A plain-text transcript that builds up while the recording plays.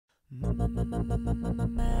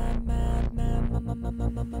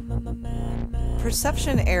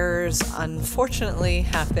Perception errors unfortunately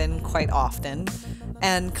happen quite often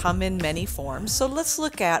and come in many forms. So let's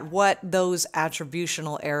look at what those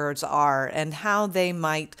attributional errors are and how they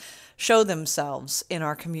might show themselves in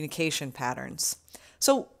our communication patterns.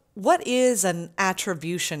 So what is an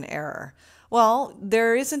attribution error? Well,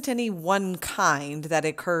 there isn't any one kind that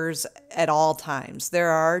occurs at all times. There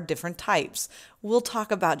are different types. We'll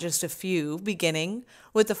talk about just a few, beginning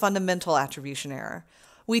with the fundamental attribution error.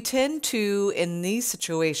 We tend to, in these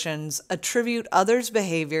situations, attribute others'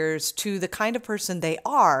 behaviors to the kind of person they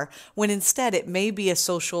are, when instead it may be a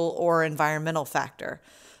social or environmental factor.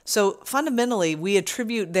 So fundamentally, we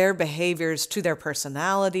attribute their behaviors to their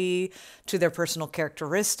personality, to their personal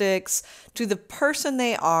characteristics, to the person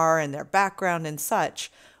they are and their background and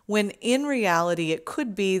such, when in reality, it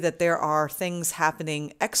could be that there are things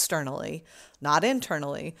happening externally, not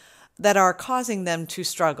internally, that are causing them to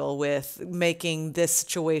struggle with making this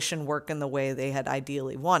situation work in the way they had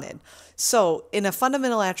ideally wanted. So in a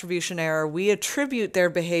fundamental attribution error, we attribute their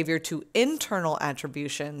behavior to internal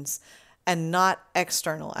attributions and not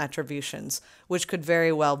external attributions, which could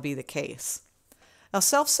very well be the case. Now,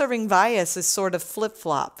 self-serving bias is sort of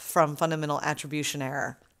flip-flop from fundamental attribution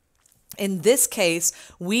error. In this case,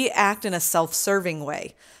 we act in a self-serving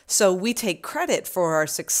way. So we take credit for our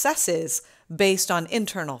successes based on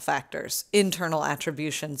internal factors, internal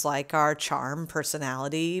attributions like our charm,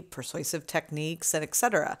 personality, persuasive techniques, and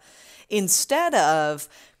etc., instead of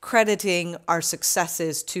crediting our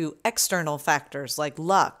successes to external factors like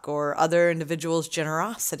luck or other individuals'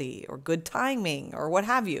 generosity or good timing or what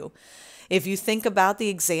have you. If you think about the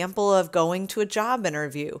example of going to a job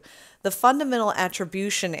interview, the fundamental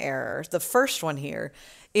attribution error, the first one here,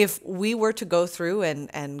 if we were to go through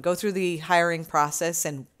and go through the hiring process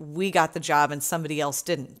and we got the job and somebody else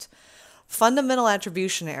didn't, fundamental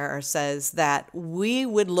attribution error says that we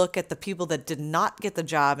would look at the people that did not get the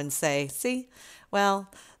job and say, see, well,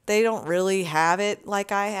 they don't really have it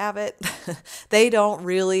like I have it. They don't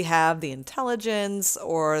really have the intelligence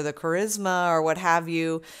or the charisma or what have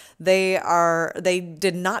you. They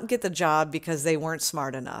did not get the job because they weren't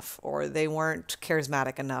smart enough, or they weren't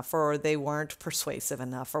charismatic enough, or they weren't persuasive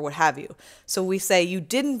enough, or what have you. So we say you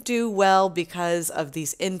didn't do well because of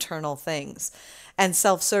these internal things. And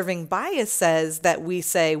self-serving bias says that we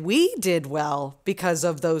say we did well because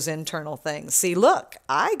of those internal things. See, look,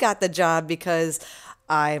 I got the job because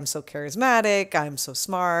I am so charismatic, I'm so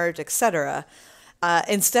smart, etc.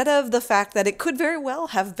 Instead of the fact that it could very well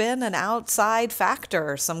have been an outside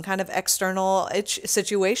factor, some kind of external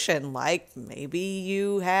situation, like maybe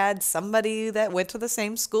you had somebody that went to the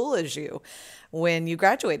same school as you when you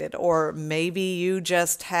graduated, or maybe you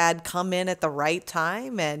just had come in at the right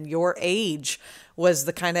time and your age was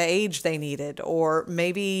the kind of age they needed, or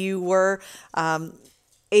maybe you were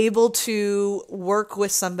able to work with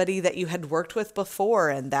somebody that you had worked with before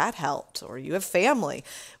and that helped, or you have family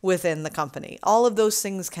within the company. All of those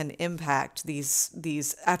things can impact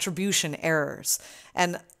these attribution errors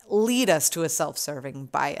and lead us to a self-serving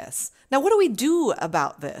bias. Now, what do we do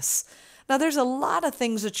about this? Now, there's a lot of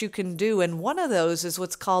things that you can do, and one of those is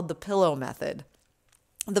what's called the pillow method.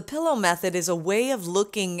 The pillow method is a way of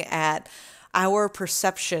looking at our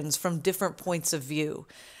perceptions from different points of view.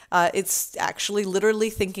 It's actually literally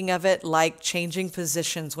thinking of it like changing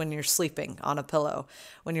positions when you're sleeping on a pillow.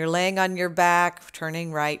 When you're laying on your back,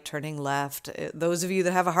 turning right, turning left. Those of you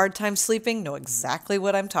that have a hard time sleeping know exactly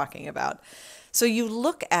what I'm talking about. So you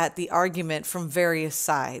look at the argument from various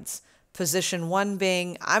sides. Position one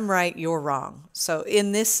being, I'm right, you're wrong. So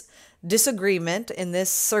in this disagreement, in this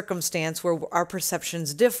circumstance where our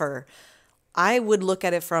perceptions differ, I would look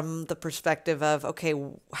at it from the perspective of, okay,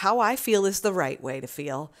 how I feel is the right way to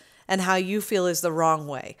feel and how you feel is the wrong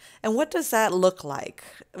way. And what does that look like?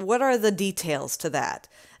 What are the details to that?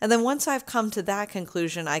 And then once I've come to that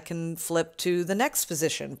conclusion, I can flip to the next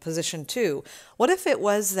position, position two. What if it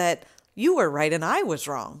was that you were right and I was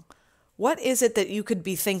wrong? What is it that you could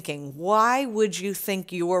be thinking? Why would you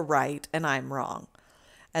think you're right and I'm wrong?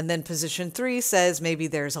 And then position three says maybe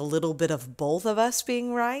there's a little bit of both of us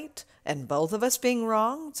being right and both of us being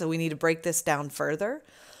wrong, so we need to break this down further.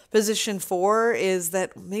 Position four is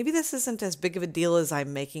that maybe this isn't as big of a deal as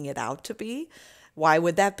I'm making it out to be. Why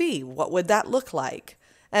would that be? What would that look like?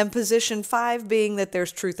 And position five being that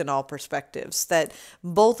there's truth in all perspectives, that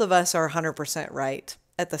both of us are 100% right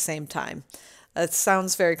at the same time. It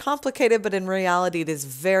sounds very complicated, but in reality, it is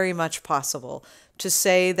very much possible to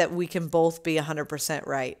say that we can both be 100%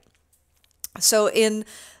 right. So in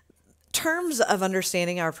terms of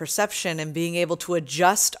understanding our perception and being able to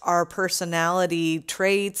adjust our personality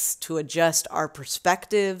traits, to adjust our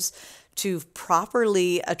perspectives, to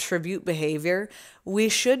properly attribute behavior, we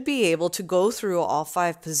should be able to go through all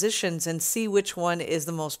 5 positions and see which one is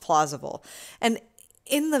the most plausible. And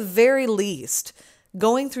in the very least,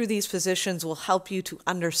 going through these positions will help you to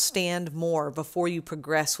understand more before you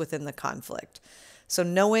progress within the conflict. So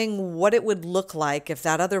knowing what it would look like if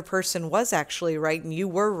that other person was actually right and you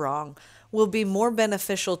were wrong will be more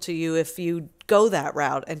beneficial to you if you go that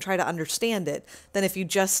route and try to understand it than if you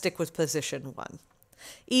just stick with position 1.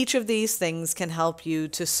 Each of these things can help you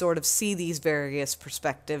to sort of see these various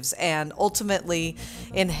perspectives and ultimately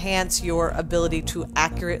enhance your ability to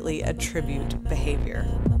accurately attribute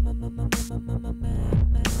behavior.